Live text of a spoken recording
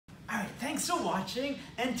Alright, thanks for watching,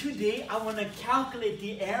 and today I want to calculate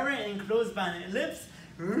the area enclosed by an ellipse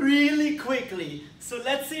really quickly. So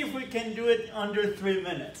let's see if we can do it under 3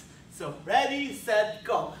 minutes. So ready, set,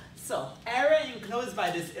 go. So area enclosed by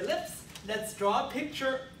this ellipse, let's draw a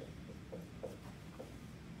picture.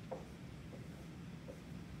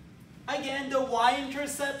 Again, the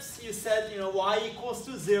y-intercepts, you said, y equals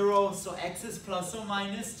to 0, so x is plus or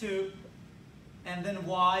minus 2, and then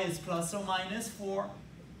y is plus or minus 4.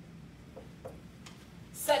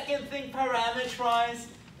 Second thing, parameterize.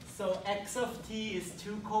 So x of t is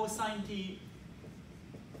 2 cosine t.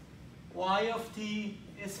 Y of t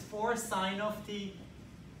is 4 sine of t.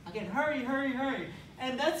 Again, hurry, hurry, hurry.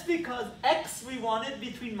 And that's because x we wanted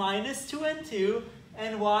between minus 2 and 2,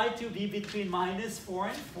 and y to be between minus 4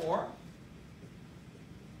 and 4.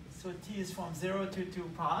 So t is from 0 to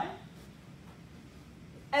 2 pi.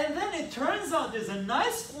 And then it turns out there's a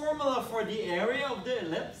nice formula for the area of the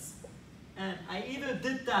ellipse. And I either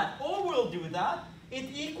did that or will do that. It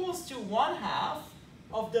equals to 1/2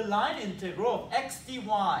 of the line integral of x dy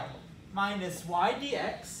minus y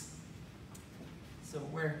dx. So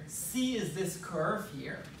where c is this curve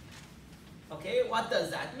here. Okay, what does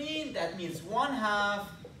that mean? That means 1/2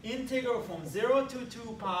 integral from 0 to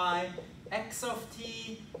 2 pi x of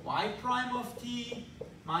t, y prime of t,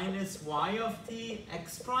 minus y of t,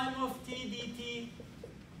 x prime of t dt.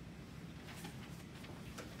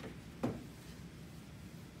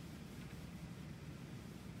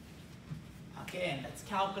 Okay, and let's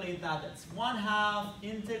calculate that. That's 1/2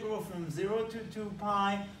 integral from 0 to 2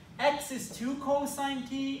 pi. X is 2 cosine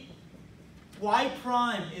t. Y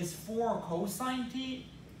prime is 4 cosine t.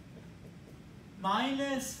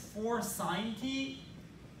 Minus 4 sine t.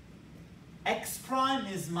 X prime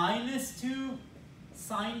is minus 2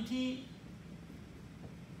 sine t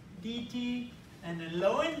dt. And then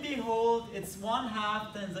lo and behold, it's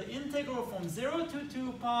 1/2 times the integral from 0 to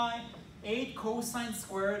 2 pi, 8 cosine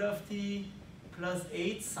squared of t plus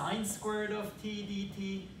 8 sine squared of t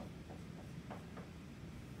dt.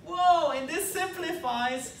 Whoa, and this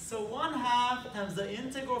simplifies. So 1/2 times the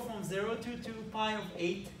integral from 0 to 2 pi of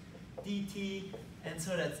 8 dt. And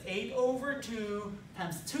so that's 8 over 2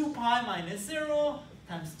 times 2 pi minus 0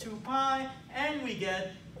 times 2 pi. And we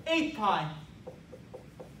get 8 pi.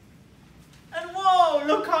 And whoa,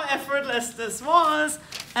 look how effortless this was.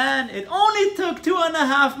 And it only took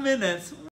 2.5 minutes.